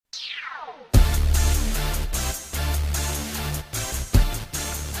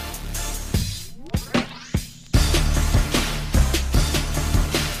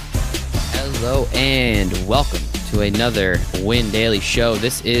Hello and welcome to another Win Daily Show.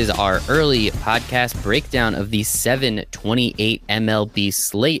 This is our early podcast breakdown of the 7/28 MLB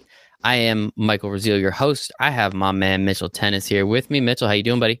slate. I am Michael Rosile, your host. I have my man Mitchell Tennis here with me. Mitchell, how you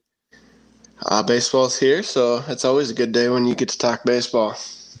doing, buddy? Baseball's here, so it's always a good day when you get to talk baseball.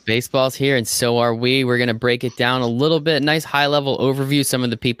 Baseball's here, and so are we. We're going to break it down a little bit. Nice high-level overview, some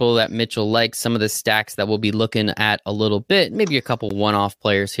of the people that Mitchell likes, some of the stacks that we'll be looking at a little bit, maybe a couple one-off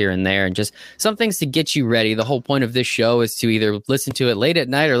players here and there, and just some things to get you ready. The whole point of this show is to either listen to it late at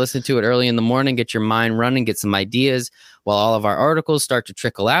night or listen to it early in the morning, get your mind running, get some ideas while all of our articles start to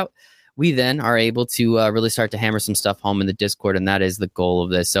trickle out. We then are able to really start to hammer some stuff home in the Discord, and that is the goal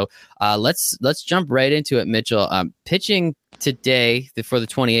of this. So let's jump right into it, Mitchell. Pitching today for the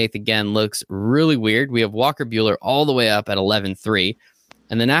 28th again looks really weird. We have Walker Buehler all the way up at 11.3,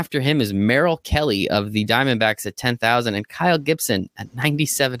 and then after him is Merrill Kelly of the Diamondbacks at 10,000 and Kyle Gibson at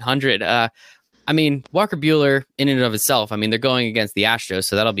 9,700. I mean, Walker Buehler in and of itself, I mean, they're going against the Astros,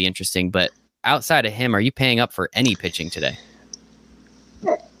 so that'll be interesting. But outside of him, are you paying up for any pitching today?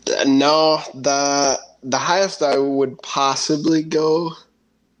 No, the highest I would possibly go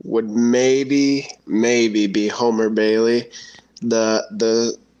would maybe be Homer Bailey.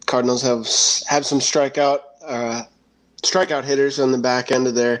 The Cardinals have some strikeout hitters on the back end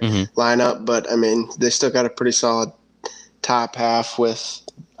of their lineup, but I mean they still got a pretty solid top half with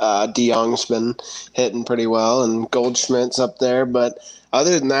DeYoung's been hitting pretty well and Goldschmidt's up there. But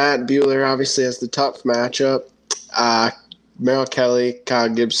other than that, Buehler obviously has the tough matchup. Merrill Kelly, Kyle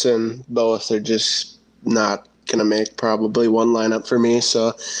Gibson, both are just not going to make probably one lineup for me.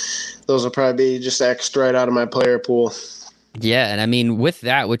 So those will probably be just X'd right out of my player pool. Yeah, and I mean, with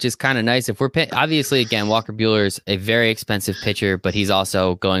that, which is kind of nice, if we're obviously, again, Walker Buehler is a very expensive pitcher, but he's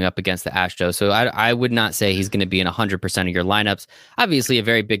also going up against the Astros. So I would not say he's going to be in 100% of your lineups. Obviously, a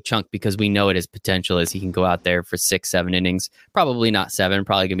very big chunk because we know what his potential is. He can go out there for 6-7 innings, probably not 7,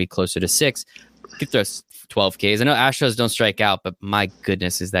 probably going to be closer to 6. Could throw 12 Ks. I know Astros don't strike out, but my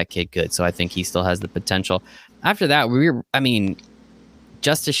goodness, is that kid good? So I think he still has the potential. After that,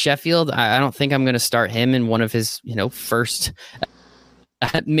 Justice Sheffield, I don't think I'm going to start him in one of his, first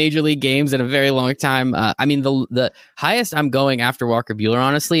major league games in a very long time. The highest I'm going after Walker Buehler,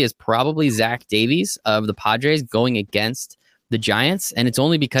 honestly, is probably Zach Davies of the Padres going against the Giants, and it's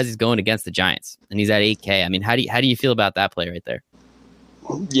only because he's going against the Giants, and he's at 8K. I mean, how do you feel about that play right there?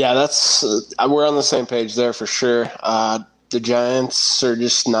 Yeah, that's we're on the same page there for sure. The Giants are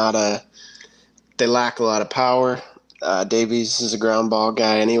just they lack a lot of power. Davies is a ground ball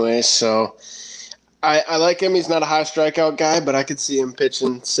guy anyway, so I like him. He's not a high strikeout guy, but I could see him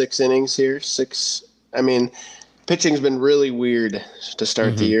pitching 6 innings here. Pitching's been really weird to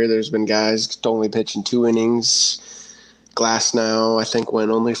start the year. There's been guys only pitching 2 innings. Glasnow, I think,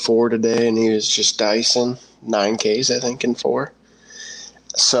 went only 4 today, and he was just dicing 9 Ks, I think, in 4.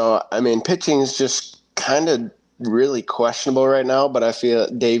 So, I mean, pitching is just kind of really questionable right now, but I feel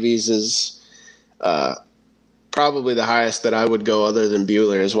Davies is probably the highest that I would go other than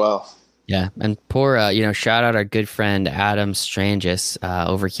Buehler as well. Yeah, and poor, shout out our good friend Adam Strangis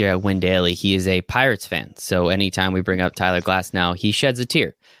over here at Win Daily. He is a Pirates fan, so anytime we bring up Tyler Glasnow, he sheds a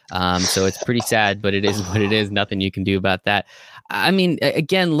tear. So it's pretty sad, but it is what it is. Nothing you can do about that. I mean,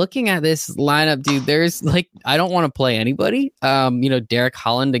 again, looking at this lineup, dude, there's I don't want to play anybody. Derek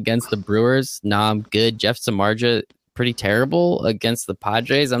Holland against the Brewers, nah, I'm good. Jeff Samardzija, pretty terrible against the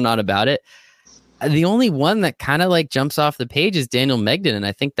Padres. I'm not about it. The only one that kind of jumps off the page is Daniel Megden, and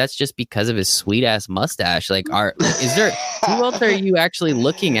I think that's just because of his sweet ass mustache. Who else are you actually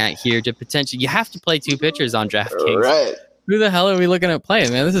looking at here to potentially? You have to play 2 pitchers on DraftKings, right? Who the hell are we looking at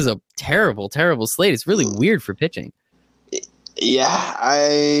playing, man? This is a terrible, terrible slate. It's really weird for pitching.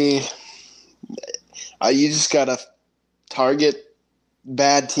 Yeah, you just gotta target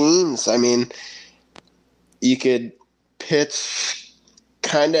bad teams. I mean, you could pitch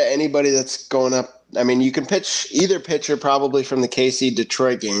kind of anybody that's going up. I mean, you can pitch either pitcher probably from the KC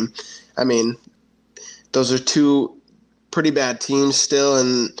Detroit game. I mean, those are 2 pretty bad teams still,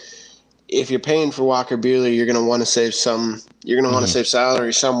 and if you're paying for Walker Buehler, you're going to want to save some. You're going to want to save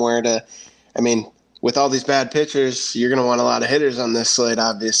salary somewhere to. I mean, with all these bad pitchers, you're going to want a lot of hitters on this slate,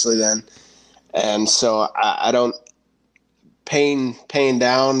 obviously. Then, and so I don't paying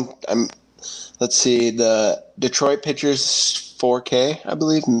down. Let's see, the Detroit pitchers 4K, I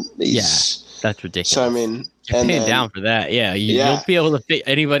believe. Yeah, that's ridiculous. So I mean, you're paying down for that. Yeah, you'll be able to fit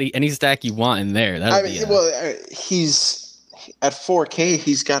any stack you want in there. He's at 4K.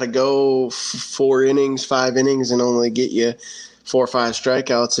 He's got to go 4 innings, 5 innings, and only get you 4 or 5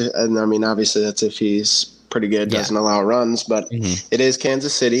 strikeouts. And I mean, obviously, that's if he's pretty good, doesn't allow runs, but it is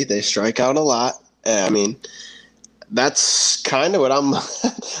Kansas City. They strike out a lot. I mean, that's kind of what I'm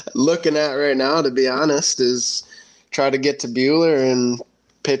looking at right now, to be honest, is try to get to Buehler and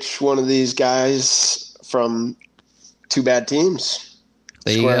pitch one of these guys from two bad teams.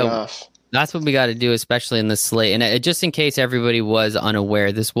 There you go. That's what we got to do, especially in this slate. And just in case everybody was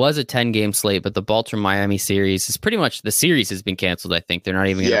unaware, this was a 10-game slate, but the Baltimore-Miami series is pretty much, the series has been canceled, I think. They're not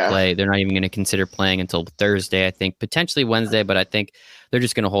even going to play. They're not even going to consider playing until Thursday, I think. Potentially Wednesday, but I think they're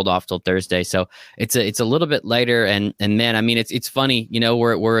just going to hold off till Thursday. So it's a little bit lighter. And man, I mean, it's funny, you know,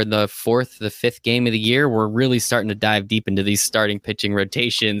 we're in the fifth game of the year. We're really starting to dive deep into these starting pitching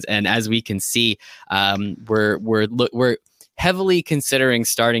rotations. And as we can see, we're heavily considering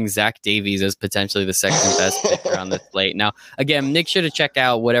starting Zach Davies as potentially the second best pitcher on the slate. Now, again, make sure to check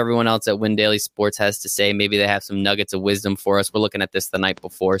out what everyone else at Win Daily Sports has to say. Maybe they have some nuggets of wisdom for us. We're looking at this the night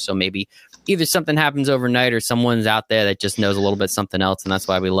before, so maybe either something happens overnight or someone's out there that just knows a little bit something else, and that's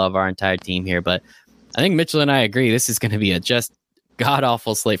why we love our entire team here. But I think Mitchell and I agree this is going to be a just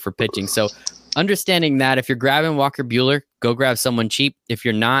god-awful slate for pitching. So understanding that, if you're grabbing Walker Buehler, go grab someone cheap. If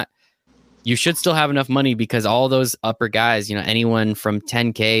you're not, you should still have enough money, because all those upper guys, you know, anyone from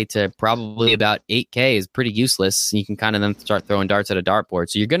 10K to probably about 8K is pretty useless. You can kind of then start throwing darts at a dartboard.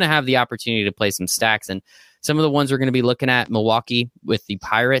 So you're going to have the opportunity to play some stacks. And some of the ones we're going to be looking at, Milwaukee with the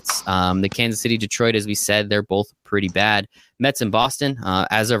Pirates, the Kansas City, Detroit, as we said, they're both pretty bad. Mets and Boston,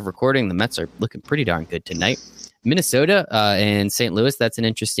 as of recording, the Mets are looking pretty darn good tonight. Minnesota and St. Louis, that's an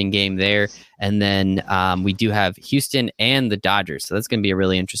interesting game there. And then we do have Houston and the Dodgers. So that's going to be a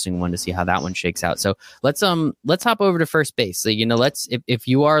really interesting one to see how that one shakes out. So let's hop over to first base. So, you know, if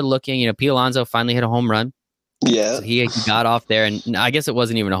you are looking, you know, Pete Alonso finally hit a home run. Yeah. So he got off there, and I guess it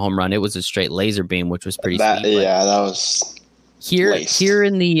wasn't even a home run. It was a straight laser beam, which was pretty sweet. Yeah, that was here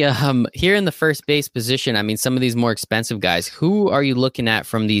in the first base position. I mean, some of these more expensive guys, who are you looking at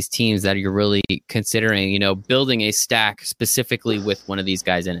from these teams that you're really considering, you know, building a stack specifically with one of these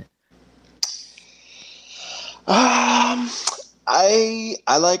guys in it? I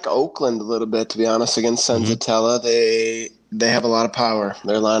like Oakland a little bit, to be honest, against Senzatella. They have a lot of power.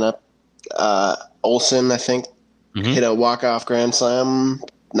 Their lineup, Olsen, I think, hit a walk-off grand slam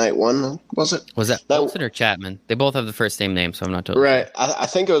night one, was it? Was that Olsen or Chapman? They both have the first name, so I'm not totally right. Sure. I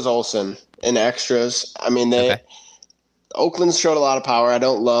think it was Olsen in extras. I mean, Oakland showed a lot of power. I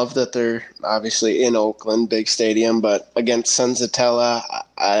don't love that they're obviously in Oakland, big stadium, but against Senzatella,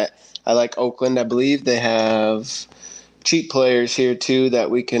 I like Oakland. I believe they have cheap players here too that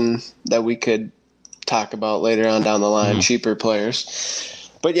we could talk about later on down the line, cheaper players.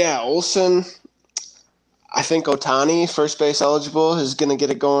 But yeah, Olsen, I think Ohtani, first base eligible, is going to get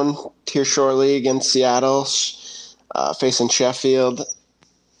it going here shortly against Seattle, facing Sheffield.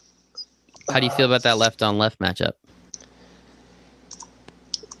 How do you feel about that left-on-left matchup?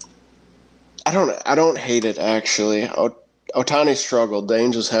 I don't hate it, actually. Ohtani struggled. The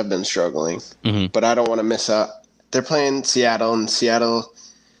Angels have been struggling, but I don't want to miss out. They're playing Seattle, and Seattle,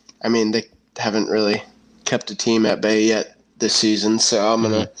 I mean, they haven't really kept a team at bay yet this season, so I'm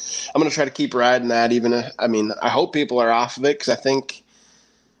gonna try to keep riding that. I hope people are off of it, because I think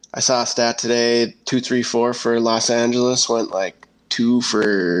I saw a stat today, 2-3-4 for Los Angeles, went like 2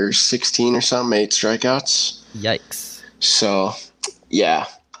 for 16 or something, 8 strikeouts. Yikes. So yeah,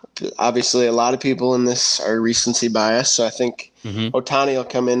 obviously a lot of people in this are recency bias, so I think Ohtani will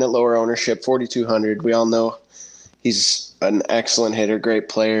come in at lower ownership, 4,200. We all know he's an excellent hitter, great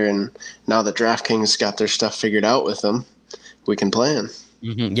player, and now that DraftKings got their stuff figured out with him, we can play him.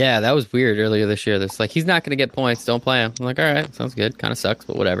 Yeah, that was weird earlier this year. That's like, he's not going to get points. Don't play him. I'm like, all right, sounds good. Kind of sucks,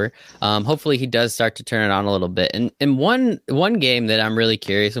 but whatever. Hopefully he does start to turn it on a little bit. And one game that I'm really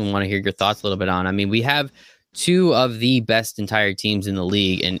curious and want to hear your thoughts a little bit on. I mean, we have two of the best entire teams in the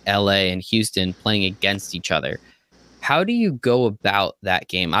league in LA and Houston playing against each other. How do you go about that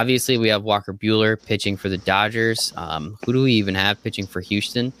game? Obviously, we have Walker Buehler pitching for the Dodgers. Who do we even have pitching for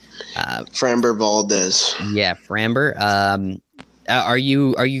Houston? Framber Valdez. Yeah, Framber. Are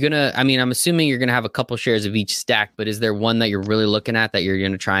you gonna? I mean, I'm assuming you're gonna have a couple shares of each stack, but is there one that you're really looking at that you're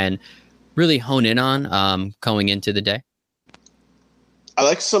gonna try and really hone in on going into the day? I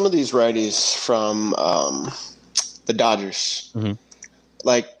like some of these righties from the Dodgers,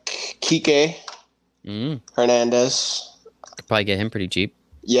 like Kike. Hernandez. Could probably get him pretty cheap.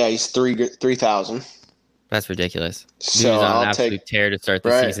 Yeah, he's 3,000. That's ridiculous. So he's on an absolute tear to start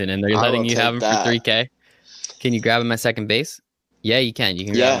the season, and they're letting you have him for 3K. Can you grab him at second base? Yeah, you can. You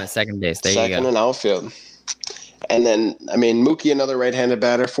can grab him at second base. There you go. Second and outfield. And then, I mean, Mookie, another right-handed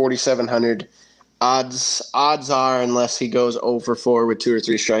batter, 4,700. Odds are, unless he goes 0 for 4 with 2 or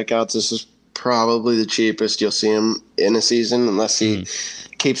 3 strikeouts, this is probably the cheapest you'll see him in a season, unless he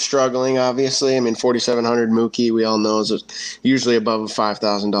keeps struggling, obviously. I mean, 4,700 Mookie, we all know, is usually above a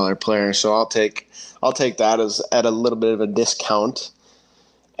 $5,000 player. So I'll take that as at a little bit of a discount.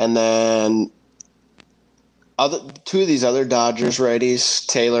 And then two of these other Dodgers righties,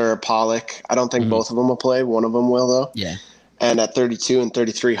 Taylor or Pollock, I don't think both of them will play. One of them will, though. Yeah. And at 32 and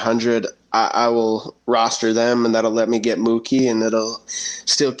 3,300, I will roster them, and that'll let me get Mookie, and it'll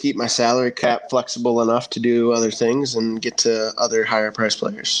still keep my salary cap flexible enough to do other things and get to other higher price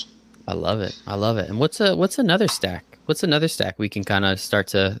players. I love it. And what's another stack? What's another stack we can kind of start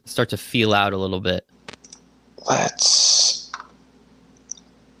to feel out a little bit?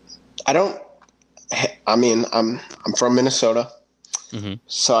 I'm from Minnesota. Mm-hmm.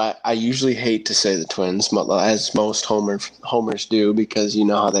 So I usually hate to say the Twins, as most homers do, because you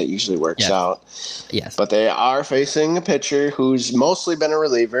know how that usually works out. Yes. But they are facing a pitcher who's mostly been a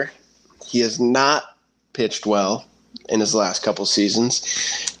reliever. He has not pitched well in his last couple seasons.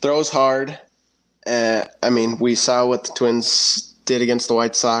 Throws hard. We saw what the Twins did against the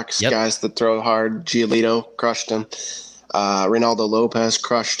White Sox. Yep. Guys that throw hard. Giolito crushed him. Reynaldo Lopez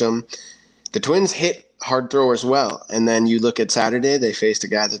crushed him. The Twins hit hard thrower as well. And then you look at Saturday, they faced a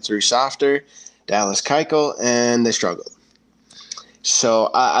guy that threw softer, Dallas Keuchel, and they struggled.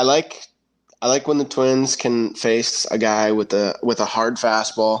 So I like when the Twins can face a guy with a hard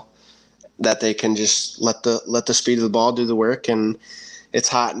fastball that they can just let the speed of the ball do the work. And it's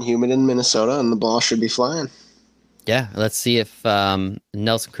hot and humid in Minnesota, and the ball should be flying. Yeah, let's see if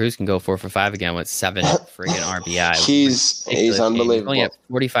Nelson Cruz can go 4 for 5 again with 7 friggin' RBI. He's unbelievable. He's only at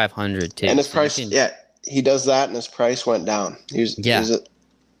 4,500 too. And his price, he does that, and his price went down. He's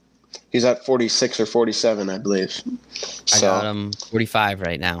at 46 or 47, I believe. So. I got him 45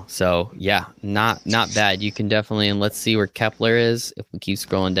 right now. So yeah, not bad. You can definitely, and let's see where Kepler is. If we keep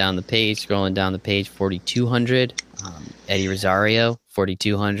scrolling down the page, 4,200. Eddie Rosario,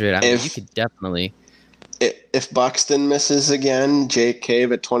 4,200. You could definitely. If Buxton misses again, Jake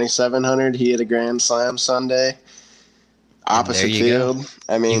Cave at 2,700. He had a grand slam Sunday. Opposite field.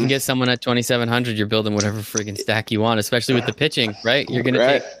 Go. You can get someone at 2,700. You're building whatever friggin' stack you want, especially with the pitching, right? You're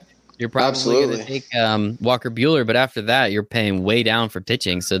probably going to take Walker Buehler, but after that, you're paying way down for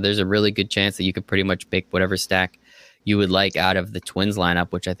pitching. So there's a really good chance that you could pretty much pick whatever stack you would like out of the Twins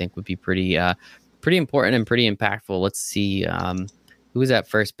lineup, which I think would be pretty important and pretty impactful. Let's see. Who's at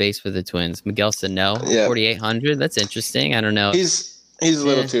first base for the Twins? Miguel Sano, 4,800. That's interesting. I don't know. He's a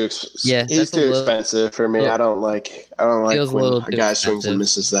little too he's too expensive for me. I don't like when a guy swings and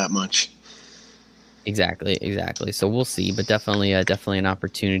misses that much. Exactly. So we'll see, but definitely an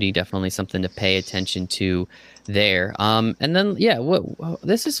opportunity, definitely something to pay attention to there. And then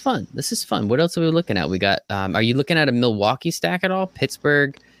this is fun. What else are we looking at? We got. Are you looking at a Milwaukee stack at all?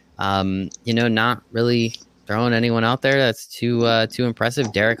 Pittsburgh. Not really throwing anyone out there that's too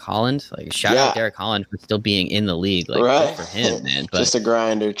impressive. Derek Holland, shout out Derek Holland for still being in the league. Good for him, man. But, just a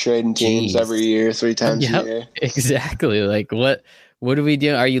grinder, trading teams every year, 3 times a year. Exactly. What do we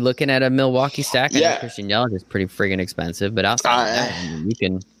do? Are you looking at a Milwaukee stack? I know Christian Yelich is pretty friggin' expensive, but outside of that, you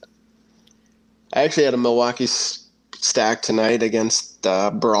can. I actually had a Milwaukee stack tonight against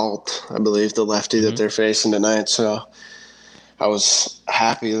Brault, I believe, the lefty that they're facing tonight. So I was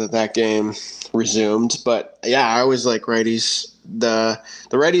happy that game resumed. But I always like righties. The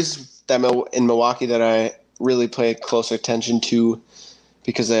righties in Milwaukee that I really pay close attention to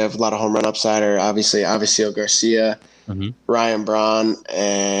because they have a lot of home run upside are obviously Avisail Garcia, Ryan Braun,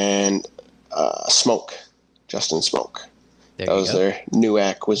 and Justin Smoke. That was their new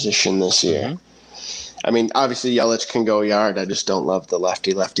acquisition this year. Obviously Yelich can go yard. I just don't love the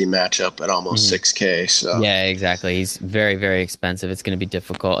lefty-lefty matchup at almost $6K. So yeah, exactly. He's very, very expensive. It's going to be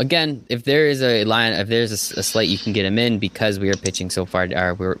difficult. Again, if there is a slate you can get him in because we are pitching so far,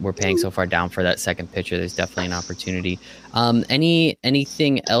 or we're paying so far down for that second pitcher. There's definitely an opportunity.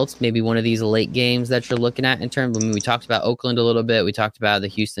 Anything else? Maybe one of these late games that you're looking at in terms. We talked about Oakland a little bit. We talked about the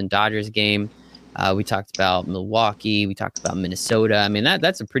Houston Dodgers game. We talked about Milwaukee. We talked about Minnesota.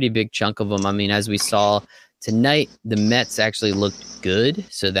 That's a pretty big chunk of them. As we saw tonight, the Mets actually looked good,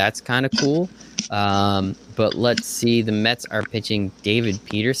 so that's kind of cool. But let's see. The Mets are pitching David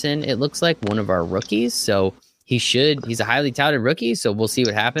Peterson. It looks like one of our rookies. So he's a highly touted rookie. So we'll see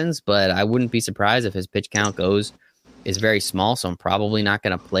what happens. But I wouldn't be surprised if his pitch count is very small. So I'm probably not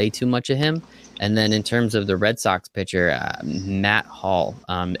going to play too much of him. And then in terms of the Red Sox pitcher, Matt Hall,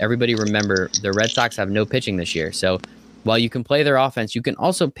 everybody remember the Red Sox have no pitching this year. So while you can play their offense, you can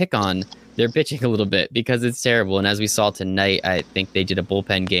also pick on their pitching a little bit because it's terrible. And as we saw tonight, I think they did a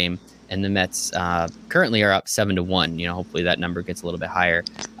bullpen game and the Mets currently are up 7-1. You know, hopefully that number gets a little bit higher,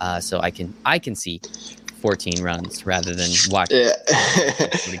 so I can see 14 runs rather than watch. Yeah,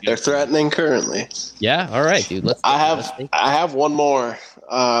 they're threatening currently. Yeah, all right, dude. I have one more.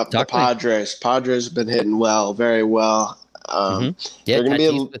 The Padres. Padres have been hitting well, very well. Yeah, they're going to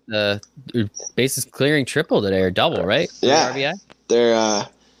be with the bases clearing triple today, or double, right? Yeah, RBI. They're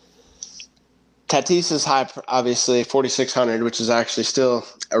Tatis is high, obviously 4,600, which is actually still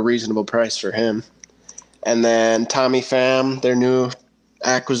a reasonable price for him. And then Tommy Pham, their new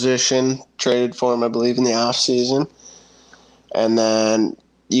acquisition, traded for him, I believe, in the offseason. And then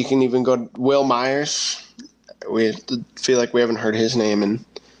you can even go Will Myers. We feel like we haven't heard his name in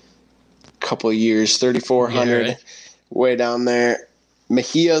a couple of years. 3,400, right? Way down there.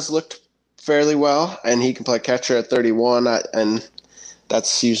 Mejia's looked fairly well, and he can play catcher at 31. And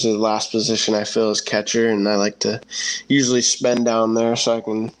that's usually the last position I fill as catcher, and I like to usually spend down there so I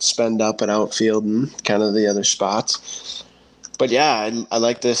can spend up at outfield and kind of the other spots. But yeah, I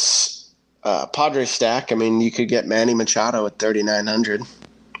like this Padres stack. I mean, you could get Manny Machado at 3,900.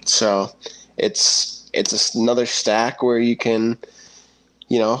 So it's another stack where you can,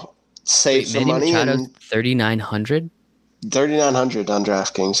 save some money. Machado's 3,900? 3,900 on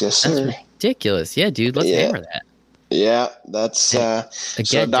DraftKings, yes, sir. That's ridiculous. Yeah, dude, let's hammer that. Yeah, that's again.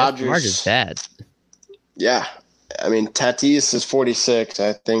 So Dodgers is bad. Yeah, I mean Tatis is 46.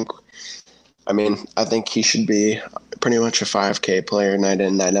 I think he should be pretty much a 5K player, night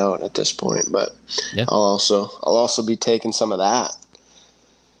in, night out at this point. But yeah. I'll also be taking some of that.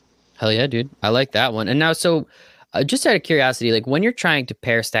 Hell yeah, dude! I like that one. And now, so just out of curiosity, like when you're trying to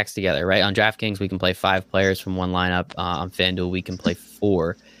pair stacks together, right? On DraftKings, we can play 5 players from one lineup. On FanDuel, we can play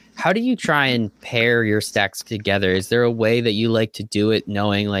 4. How do you try and pair your stacks together? Is there a way that you like to do it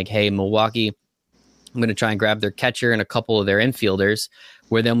knowing like, hey, Milwaukee, I'm going to try and grab their catcher and a couple of their infielders,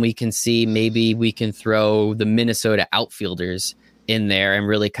 where then we can see maybe we can throw the Minnesota outfielders in there and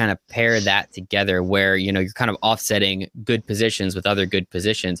really kind of pair that together where, you're kind of offsetting good positions with other good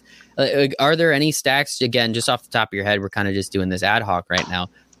positions. Are there any stacks, again, just off the top of your head, we're kind of just doing this ad hoc right now,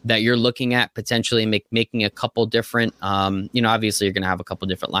 that you're looking at potentially making a couple different, obviously you're going to have a couple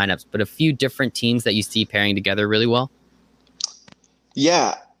different lineups, but a few different teams that you see pairing together really well?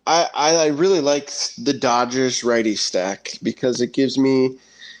 Yeah, I really like the Dodgers righty stack because it gives me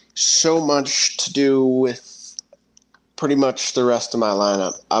so much to do with pretty much the rest of my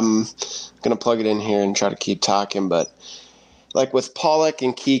lineup. I'm going to plug it in here and try to keep talking, but like with Pollock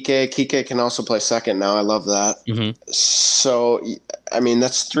and Kike can also play second now. I love that. Mm-hmm. So, I mean,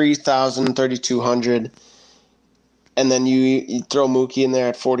 that's 3,000, 3,200. And then you throw Mookie in there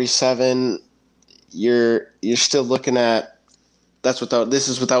at 47. You're still looking at, this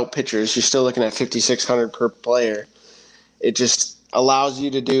is without pitchers. You're still looking at 5,600 per player. It just allows you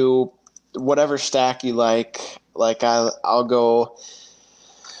to do whatever stack you like. Like I'll go,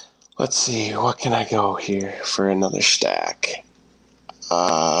 let's see, what can I go here for another stack?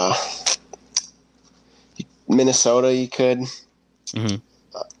 Minnesota, you could.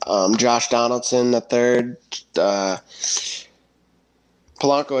 Mm-hmm. Josh Donaldson at third.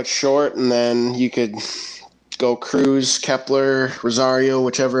 Polanco at short, and then you could go Cruz, Kepler, Rosario,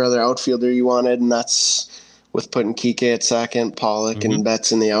 whichever other outfielder you wanted, and that's with putting Kike at second, Pollock, mm-hmm. and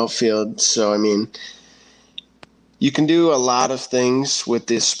Betts in the outfield. So, I mean, you can do a lot of things with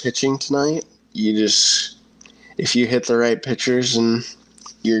this pitching tonight. If you hit the right pitchers, and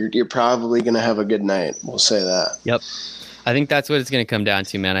you're probably going to have a good night. We'll say that. Yep. I think that's what it's going to come down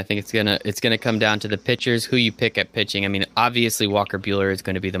to, man. I think it's going to come down to the pitchers, who you pick at pitching. I mean, obviously Walker Buehler is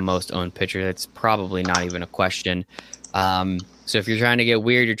going to be the most owned pitcher. That's probably not even a question. So if you're trying to get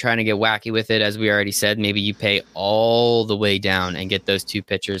weird, you're trying to get wacky with it, as we already said, maybe you pay all the way down and get those 2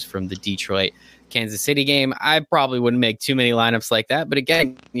 pitchers from the Detroit Kansas City game. I probably wouldn't make too many lineups like that, but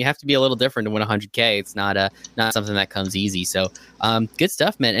again, you have to be a little different to win 100K. It's not something that comes easy. So good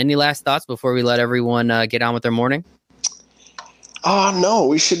stuff, man. Any last thoughts before we let everyone get on with their morning? No,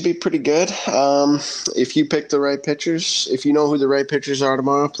 we should be pretty good. If you pick the right pitchers, if you know who the right pitchers are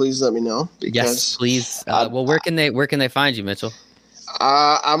tomorrow, please let me know. Yes, please. Well, where can they find you, Mitchell?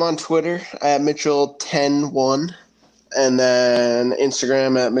 I'm on Twitter at Mitchell101, and then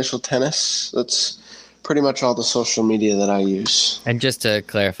Instagram at Mitchell Tennis. That's pretty much all the social media that I use. And just to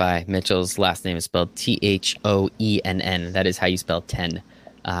clarify, Mitchell's last name is spelled Thonenn. That is how you spell 10.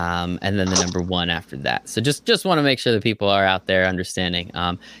 And then the number 1 after that. So just want to make sure that people are out there understanding.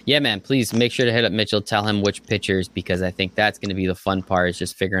 Yeah, man, please make sure to hit up Mitchell. Tell him which pitchers, because I think that's going to be the fun part, is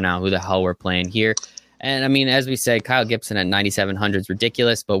just figuring out who the hell we're playing here. And I mean, as we say, Kyle Gibson at 9,700 is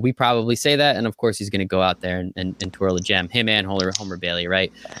ridiculous, but we probably say that. And of course, he's going to go out there and twirl a gem. Him and Homer Bailey,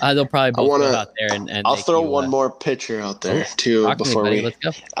 right? They'll probably both go out there and I'll throw one more pitcher out there too before let's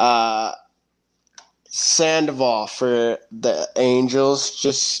go. Sandoval for the Angels,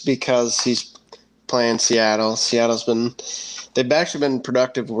 just because he's playing Seattle. They've actually been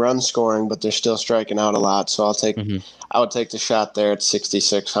productive run scoring, but they're still striking out a lot. So I would take the shot there at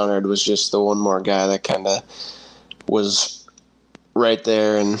 6,600. Was just the one more guy that kind of was right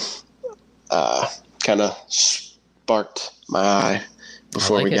there and kind of sparked my eye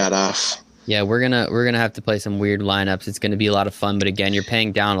before we got off. Yeah, we're gonna have to play some weird lineups. It's gonna be a lot of fun, but again, you're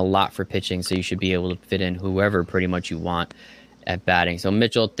paying down a lot for pitching, so you should be able to fit in whoever pretty much you want at batting. So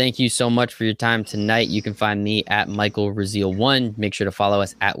Mitchell, thank you so much for your time tonight. You can find me at Michael Raziel1. Make sure to follow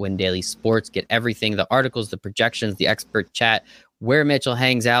us at Win Daily Sports. Get everything, the articles, the projections, the expert chat, where Mitchell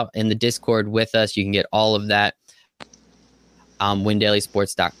hangs out in the Discord with us. You can get all of that.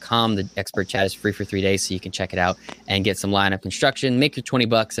 WinDailySports.com. The expert chat is free for 3 days, so you can check it out and get some lineup construction. Make your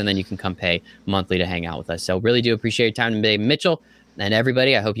 $20, and then you can come pay monthly to hang out with us. So really do appreciate your time today, Mitchell. And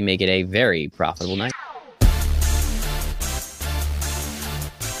everybody, I hope you make it a very profitable night.